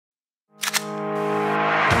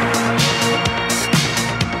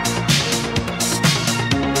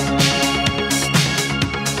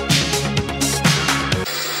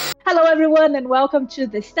everyone, and welcome to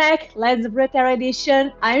the Stack Legends of Runeterra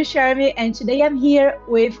edition. I'm Shermie, and today I'm here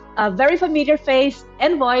with a very familiar face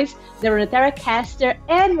and voice, the Runeterra caster,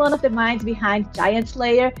 and one of the minds behind Giant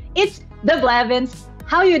Slayer. It's the Blevins.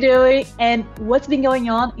 How you doing, and what's been going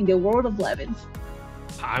on in the world of Blevins?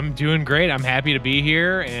 I'm doing great. I'm happy to be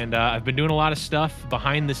here, and I've been doing a lot of stuff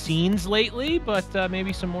behind the scenes lately, but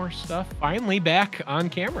maybe some more stuff finally back on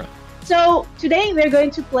camera. So today we're going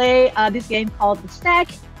to play this game called The Stack.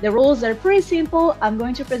 The rules are pretty simple. I'm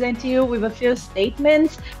going to present you with a few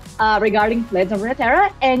statements regarding Legends of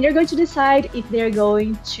Runeterra, and you're going to decide if they're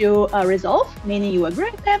going to resolve, meaning you agree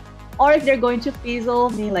with them, or if they're going to fizzle,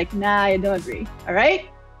 meaning like, nah, I don't agree. All right?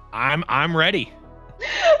 I'm ready.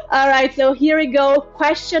 All right, so here we go.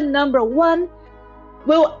 Question number 1.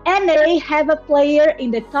 Will NA have a player in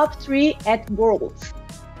the top 3 at Worlds?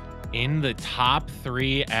 In the top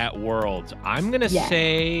 3 at Worlds, I'm gonna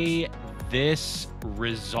say this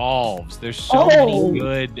resolves. There's so many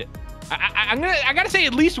good. I gotta say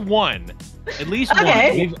at least one. At least one.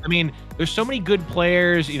 I mean, there's so many good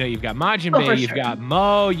players. You know, you've got Majin, you've got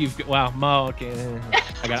Mo, Mo. Okay,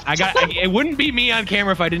 I got. It wouldn't be me on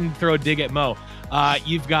camera if I didn't throw a dig at Mo.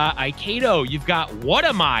 You've got Aikedo. You've got What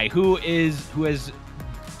Am I, who has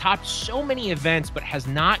topped so many events, but has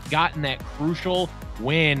not gotten that crucial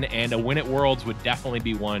win, and a win at Worlds would definitely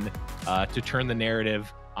be one to turn the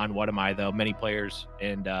narrative on What Am I, though. Many players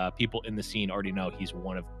and people in the scene already know he's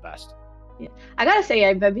one of the best. Yeah. I gotta say,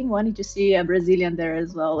 I've been wanting to see a Brazilian there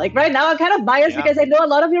as well. Like right now, I'm kind of biased because I know a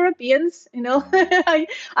lot of Europeans. You know, I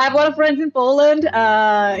have a lot of friends in Poland.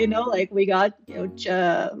 You know, like we got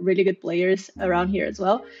really good players around here as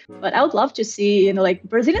well. But I would love to see, you know, like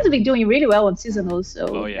Brazilians have been doing really well on seasonals,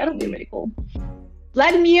 so that'll be really cool.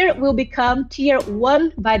 Vladimir will become tier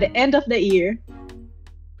 1 by the end of the year.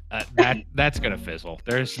 That's gonna fizzle.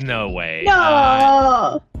 There's no way.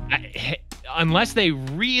 No. Unless they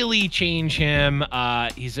really change him,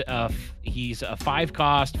 he's a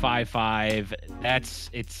 5-cost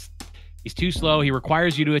 5/5. He's too slow. He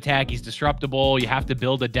requires you to attack. He's disruptible. You have to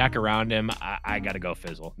build a deck around him. I gotta go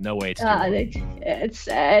fizzle. No way. It's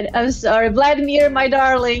sad. I'm sorry, Vladimir, my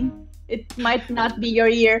darling. It might not be your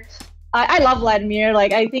year. I love Vladimir.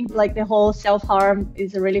 Like I think like the whole self-harm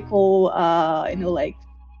is a really cool you know, like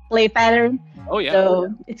play pattern. Oh yeah.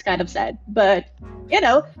 So it's kind of sad. But you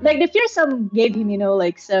know, like the Fearsome gave him, you know,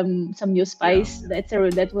 like some new spice. Yeah.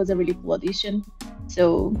 That was a really cool addition.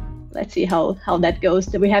 So let's see how that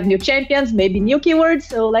goes. So we have new champions, maybe new keywords.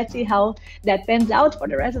 So let's see how that pans out for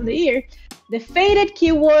the rest of the year. The Faded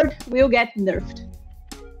keyword will get nerfed.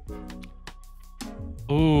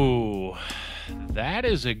 Ooh. That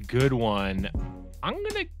is a good one. I'm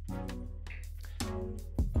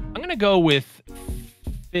gonna go with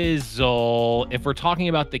fizzle if we're talking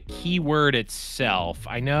about the keyword itself.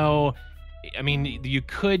 I mean, you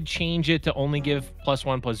could change it to only give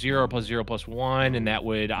 +1/+0 or +0/+1, and that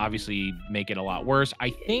would obviously make it a lot worse. I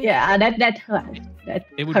think that hurts.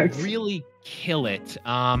 It would really kill it.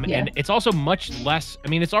 And it's also much less. I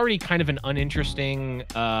mean, it's already kind of an uninteresting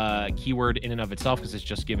keyword in and of itself because it's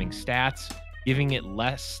just giving stats. Giving it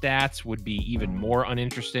less stats would be even more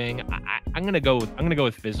uninteresting. I'm gonna go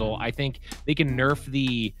with fizzle. I think they can nerf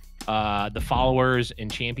the followers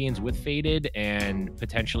and champions with faded and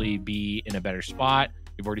potentially be in a better spot.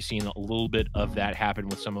 We've already seen a little bit of that happen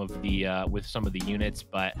with some of the units,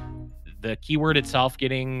 but the keyword itself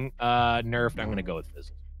getting nerfed, I'm gonna go with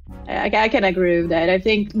fizzle. I can agree with that. I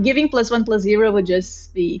think giving +1/+0 would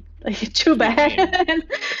just be like too bad.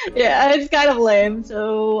 Yeah, it's kind of lame.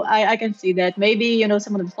 So I can see that. Maybe, you know,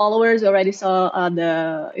 some of the followers already saw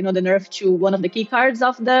the nerf to one of the key cards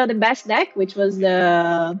of the best deck, which was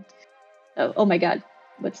the oh my god,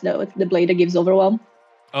 what's the blade that gives overwhelm?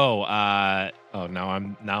 Now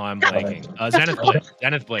I'm blanking. Zenith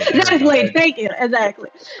Blade. Zenith Blade. Thank you. Exactly.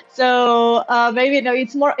 So maybe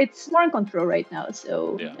it's more in control right now.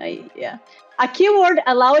 So a keyword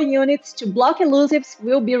allowing units to block elusives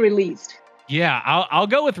will be released. Yeah, I'll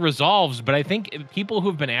go with resolves, but I think people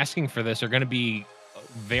who've been asking for this are going to be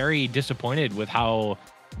very disappointed with how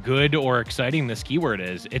good or exciting this keyword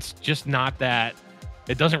is. It's just not that.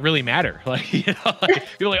 It doesn't really matter. Like, you know, like,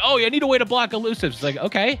 you're like, oh, I need a way to block elusives. It's like,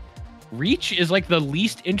 okay. Reach is like the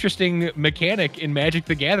least interesting mechanic in Magic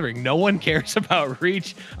the Gathering. No one cares about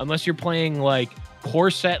Reach unless you're playing like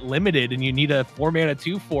Core Set Limited and you need a 4-mana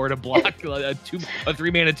 2/4 to block a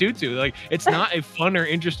 3-mana 2/2. Like, it's not a fun or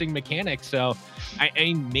interesting mechanic. So I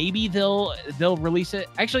mean, maybe they'll release it.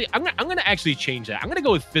 Actually, I'm gonna actually change that. I'm gonna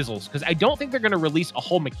go with fizzles because I don't think they're gonna release a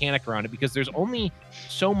whole mechanic around it because there's only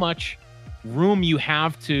so much room you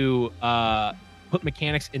have to put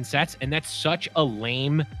mechanics in sets, and that's such a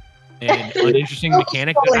lame an uninteresting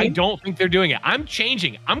mechanic that I don't think they're doing it. I'm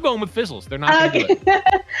changing. I'm going with Fizzles. They're not going to do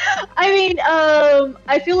it. I mean,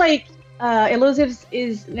 I feel like Elusives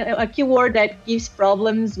is a keyword that gives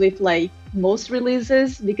problems with like most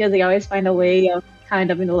releases because they always find a way of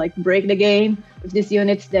kind of, like break the game with these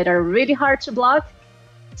units that are really hard to block.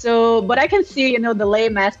 So, but I can see, the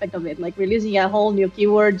lame aspect of it, like releasing a whole new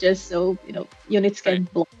keyword just so, units can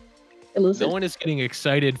block. Elusives. No one is getting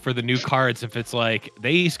excited for the new cards if it's like,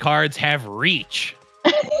 these cards have reach.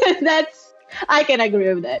 I can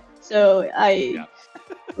agree with that. So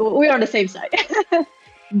we're on the same side.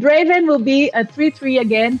 Draven will be a 3/3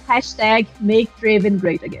 again. Hashtag make Draven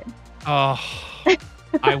great again. Oh,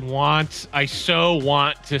 I so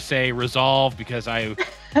want to say Resolve because I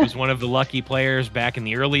was one of the lucky players back in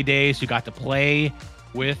the early days who got to play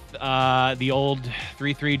with the old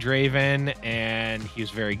 3/3 Draven, and he was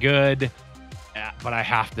very good. But I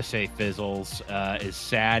have to say Fizzles, as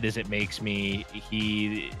sad as it makes me,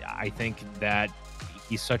 I think that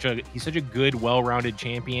he's such a good, well-rounded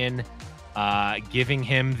champion. Giving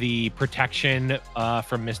him the protection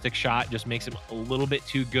from Mystic Shot just makes him a little bit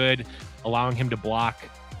too good. Allowing him to block,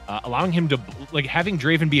 having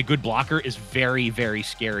Draven be a good blocker is very, very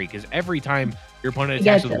scary because every time your opponent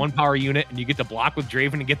attacks with one power unit and you get to block with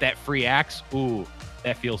Draven and get that free axe, ooh,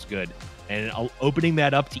 that feels good. And opening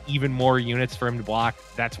that up to even more units for him to block,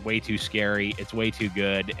 that's way too scary. It's way too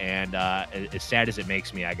good. And as sad as it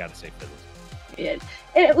makes me, I gotta say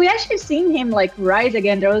Fizzles. We actually seen him like rise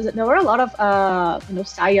again. There were a lot of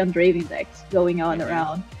Scion Draven decks going on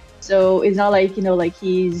around. So it's not like like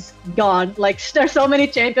he's gone. Like there's so many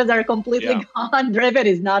champions that are completely gone. Draven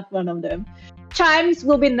is not one of them. Chimes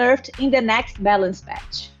will be nerfed in the next balance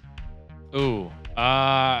patch. Ooh,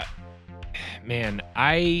 man,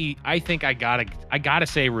 I think I gotta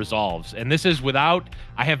say Resolves, and this is without,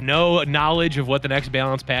 I have no knowledge of what the next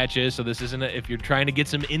balance patch is, so this isn't if you're trying to get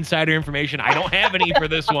some insider information, I don't have any for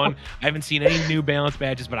this one. I haven't seen any new balance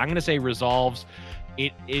patches, but I'm gonna say Resolves.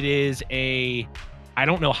 It is I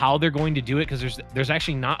don't know how they're going to do it because there's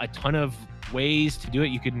actually not a ton of ways to do it.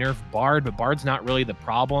 You could nerf Bard, but Bard's not really the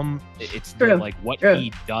problem. It's what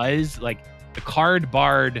he does. Like the card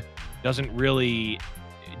Bard doesn't really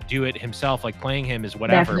do it himself. Like playing him is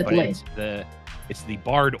whatever. Definitely. But it's the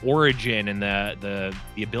Bard origin and the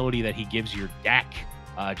ability that he gives your deck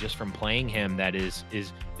just from playing him that is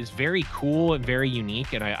very cool and very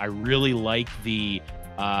unique. And I really like the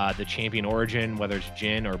champion origin, whether it's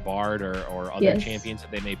Jhin or Bard or other champions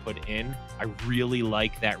that they may put in. I really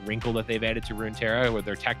like that wrinkle that they've added to Runeterra, where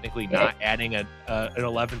they're technically not adding an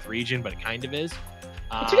 11th region, but it kind of is.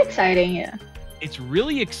 It's really exciting, yeah. It's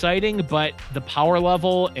really exciting, but the power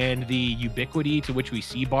level and the ubiquity to which we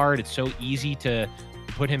see Bard, it's so easy to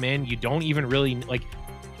put him in. You don't even really,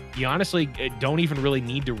 you honestly don't even really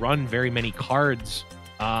need to run very many cards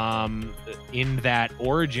in that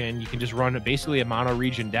origin. You can just run basically a mono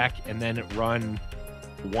region deck and then run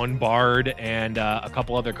one Bard and a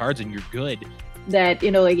couple other cards and you're good. That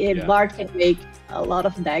Bard can make a lot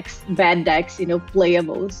of decks, bad decks,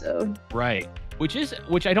 playable. So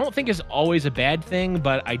which I don't think is always a bad thing,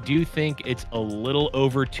 but I do think it's a little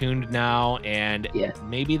overtuned now, and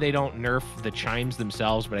maybe they don't nerf the Chimes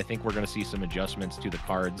themselves, but I think we're going to see some adjustments to the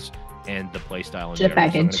cards and the playstyle in general. So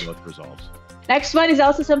I'm going to go with Resolves. Next one is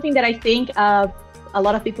also something that I think a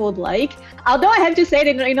lot of people would like. Although I have to say that,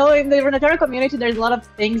 in the Runeterra community, there's a lot of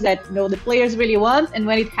things that, the players really want. And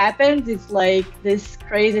when it happens, it's like this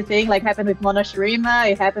crazy thing, like happened with Mono Shurima,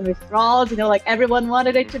 it happened with Thralls, everyone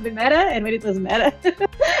wanted it to be meta. And when it was meta,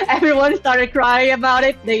 everyone started crying about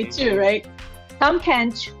it. They too, right? Tahm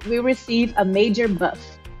Kench will receive a major buff.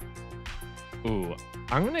 Ooh,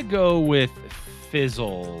 I'm going to go with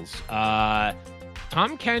Fizzles.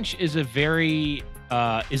 Tahm Kench is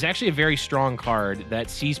actually a very strong card that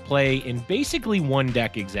sees play in basically one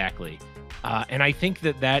deck exactly. And I think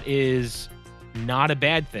that is not a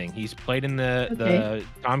bad thing. He's played in the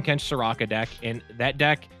Tahm Kench Soraka deck, and that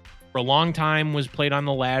deck for a long time was played on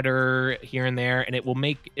the ladder here and there, and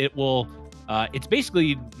it's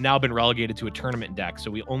basically now been relegated to a tournament deck. So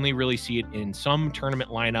we only really see it in some tournament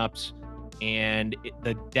lineups, and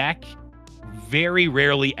the deck very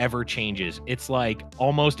rarely ever changes. It's like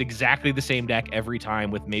almost exactly the same deck every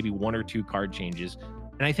time with maybe one or two card changes.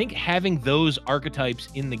 And I think having those archetypes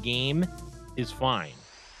in the game is fine.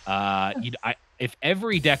 If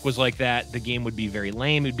every deck was like that, the game would be very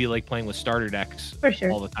lame. It'd be like playing with starter decks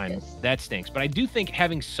all the time. Yes. That stinks. But I do think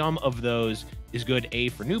having some of those is good, A,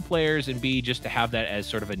 for new players, and B, just to have that as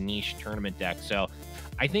sort of a niche tournament deck. So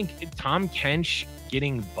I think Tahm Kench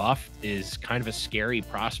getting buffed is kind of a scary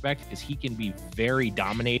prospect because he can be very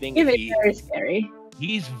dominating. Very scary.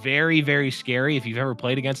 He's very, very scary. If you've ever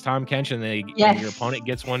played against Tahm Kench and and your opponent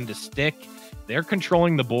gets one to stick, they're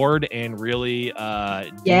controlling the board and really doing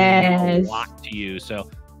a lot to you. So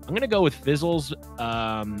I'm going to go with Fizzles.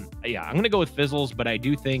 Yeah, I'm going to go with Fizzles, but I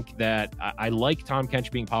do think that I like Tahm Kench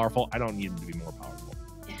being powerful. I don't need him to be more powerful.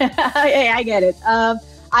 Yeah, I get it.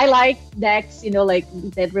 I like decks, like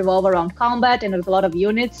that revolve around combat and with a lot of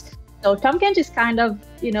units. So Tahm Kench is kind of,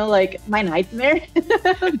 like my nightmare,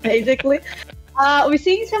 basically. We're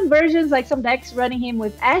seeing some versions, like some decks running him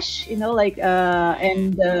with Ash, and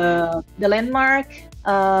the landmark.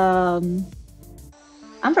 I'm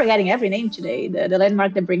forgetting every name today. The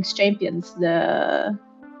landmark that brings champions.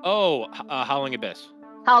 Howling Abyss.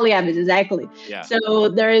 Howling Abyss, exactly. Yeah. So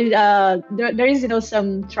there is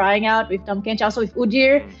some trying out with Tahm Kench, also with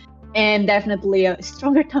Udyr, and definitely a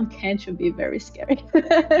stronger Tahm Kench would be very scary.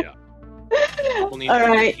 Yeah. People need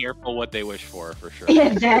to be careful what they wish for sure.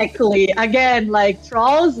 Exactly. Again, like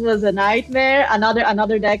Trolls was a nightmare.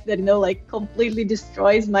 Another deck that like completely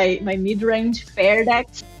destroys my mid-range fair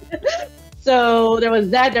decks. So there was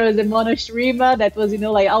that. There was a Mono Shrima that was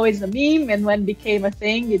like always a meme, and when it became a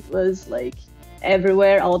thing, it was like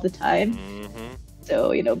everywhere all the time.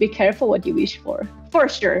 So be careful what you wish for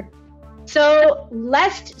sure. So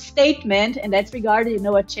last statement, and that's regarding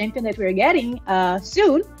a champion that we're getting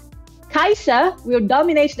soon. Kaisa will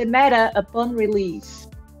dominate the meta upon release.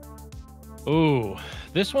 Ooh,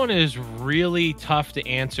 this one is really tough to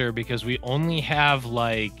answer because we only have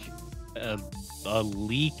like a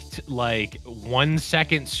leaked 1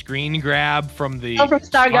 second screen grab from the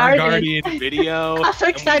Star Guardian video. I'm so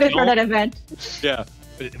excited for that event. Yeah,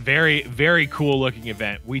 very, very cool looking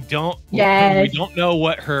event. We don't know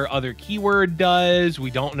what her other keyword does.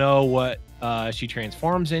 We don't know what she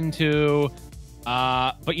transforms into.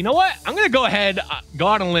 But you know what? I'm going to go ahead, go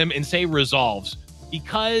out on a limb and say resolves,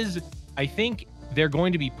 because I think they're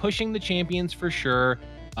going to be pushing the champions for sure.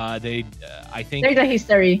 I think there's a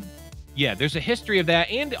history. Yeah, there's a history of that.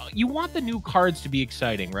 And you want the new cards to be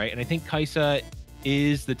exciting, right? And I think Kaisa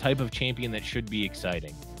is the type of champion that should be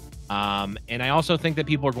exciting. And I also think that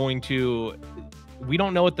people are going to, we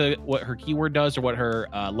don't know what her keyword does or what her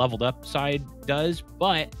leveled up side does,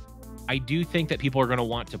 but I do think that people are going to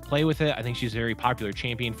want to play with it. I think she's a very popular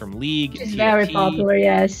champion from League. She's very popular,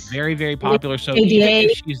 yes. Very, very popular. So even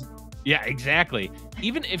if she's, yeah, exactly.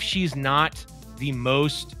 Even if she's not the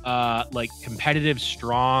most competitive,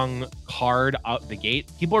 strong card out the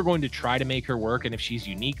gate, people are going to try to make her work. And if she's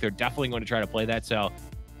unique, they're definitely going to try to play that. So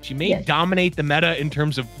she may dominate the meta in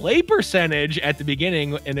terms of play percentage at the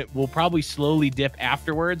beginning, and it will probably slowly dip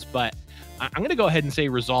afterwards. But I'm going to go ahead and say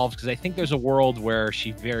resolves because I think there's a world where she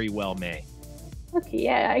very well may. Okay,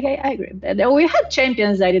 yeah, I agree with that. We had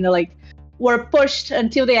champions that, were pushed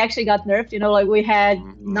until they actually got nerfed. We had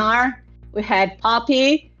Gnar, we had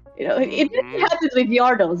Poppy. It didn't happen with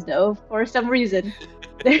Yordles, though, for some reason.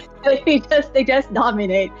 they just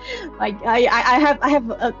dominate. Like, I have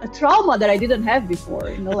a trauma that I didn't have before,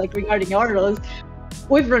 regarding Yordles.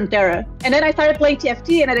 With Runeterra, and then I started playing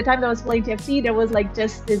TFT, and at the time that I was playing TFT, there was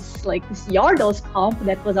this Yordles comp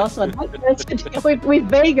that was also a nightmare with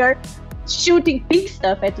Veigar shooting pink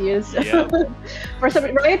stuff at you. So for some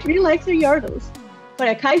reason, Riot really likes their Yordles.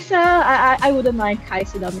 But Kaisa, I wouldn't mind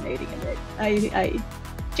Kaisa dominating it.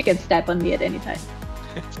 She can step on me at any time.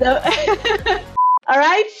 So. All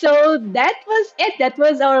right, so that was it. That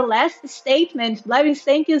was our last statement. Blevins,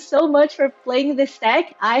 thank you so much for playing this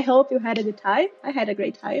deck. I hope you had a good time. I had a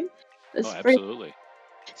great time. Absolutely.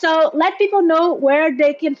 So let people know where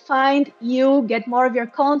they can find you, get more of your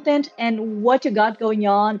content, and what you got going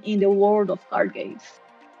on in the world of card games.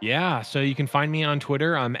 Yeah, so you can find me on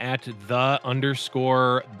Twitter. I'm at _Blevins.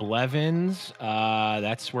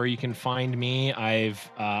 That's where you can find me. I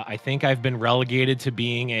think I've been relegated to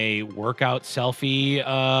being a workout selfie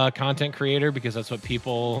content creator because that's what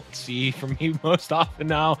people see from me most often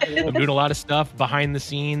now. I'm doing a lot of stuff behind the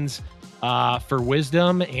scenes for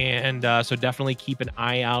Wisdom, and so definitely keep an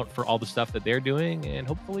eye out for all the stuff that they're doing, and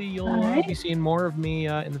hopefully you'll be seeing more of me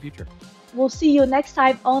in the future. We'll see you next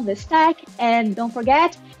time on The Stack, and don't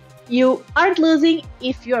forget, you aren't losing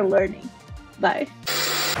if you're learning. Bye.